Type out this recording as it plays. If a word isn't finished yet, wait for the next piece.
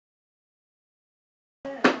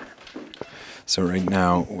So right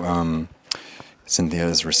now, Cynthia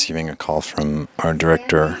is receiving a call from our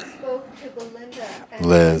director,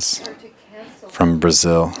 Liz, from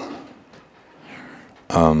Brazil.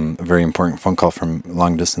 A very important phone call from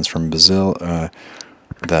long distance from Brazil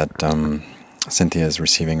that Cynthia is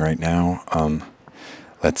receiving right now.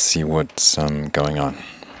 Let's see what's going on.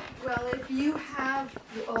 Well, if you have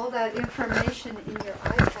all that information in your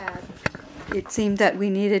iPad, it seemed that we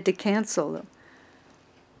needed to cancel them.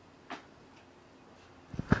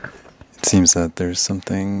 It seems that there's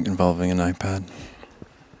something involving an iPad.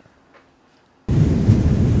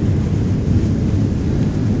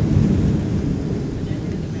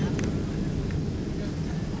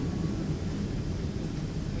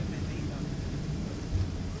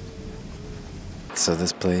 So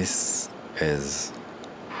this place is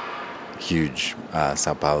huge,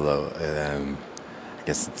 Sao Paulo. I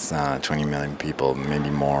guess it's 20 million people, maybe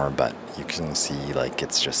more, but you can see like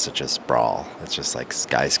it's just such a sprawl. It's just like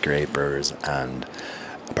skyscrapers and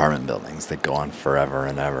apartment buildings that go on forever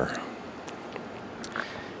and ever.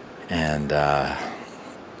 And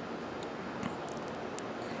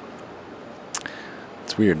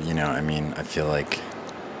it's weird, you know, I mean, I feel like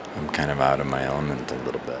I'm kind of out of my element a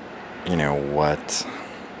little bit. You know what?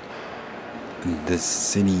 This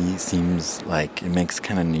city seems like, it makes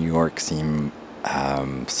kind of New York seem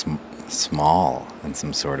small in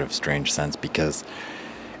some sort of strange sense, because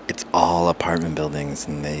it's all apartment buildings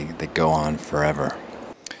and they go on forever.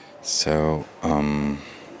 So,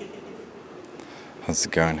 how's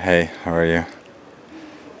it going? Hey, how are you?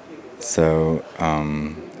 So,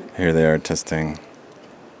 here they are testing.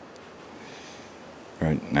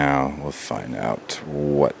 Right now, we'll find out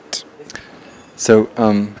what. So,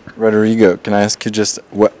 Rodrigo, can I ask you just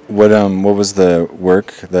what was the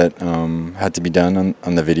work that had to be done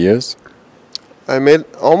on the videos? I made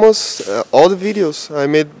almost all the videos. I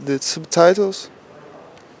made the subtitles.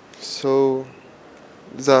 So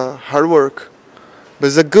it's a hard work, but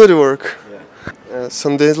it's a good work. Yeah.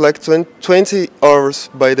 Some days like 20 hours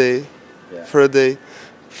by day, yeah. For a day,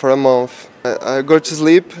 for a month. I go to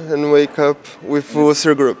sleep and wake up with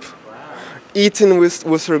Wooster Group. Eating with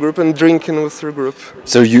Wooster Group and drinking Wooster Group.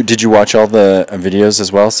 So did you watch all the videos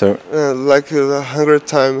as well? So like 100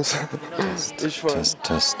 times. Each one.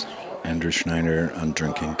 Test. Andrew Schneider on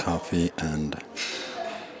drinking coffee and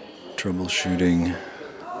troubleshooting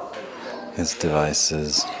his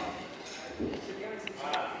devices.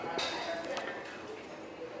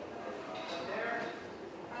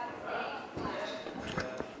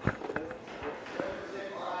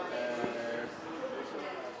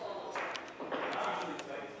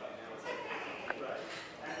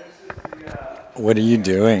 What are you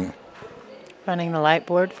doing? Running the light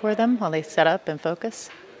board for them while they set up and focus.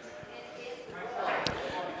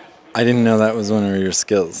 I didn't know that was one of your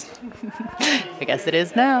skills. I guess it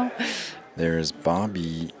is now. There's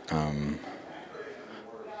Bobby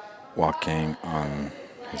walking on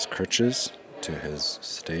his crutches to his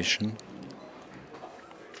station.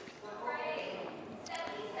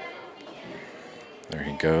 There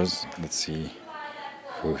he goes. Let's see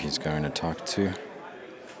who he's going to talk to.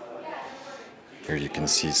 Here you can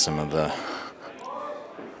see some of the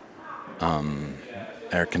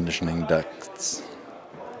air conditioning ducts.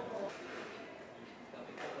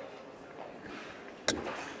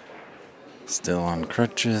 Still on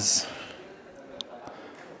crutches.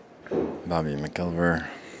 Bobby McIlver.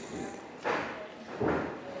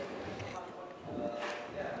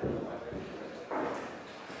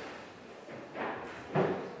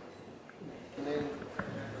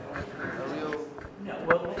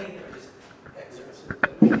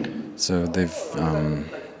 So they've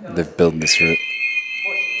built this route.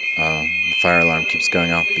 The fire alarm keeps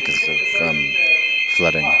going off because of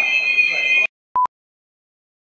flooding.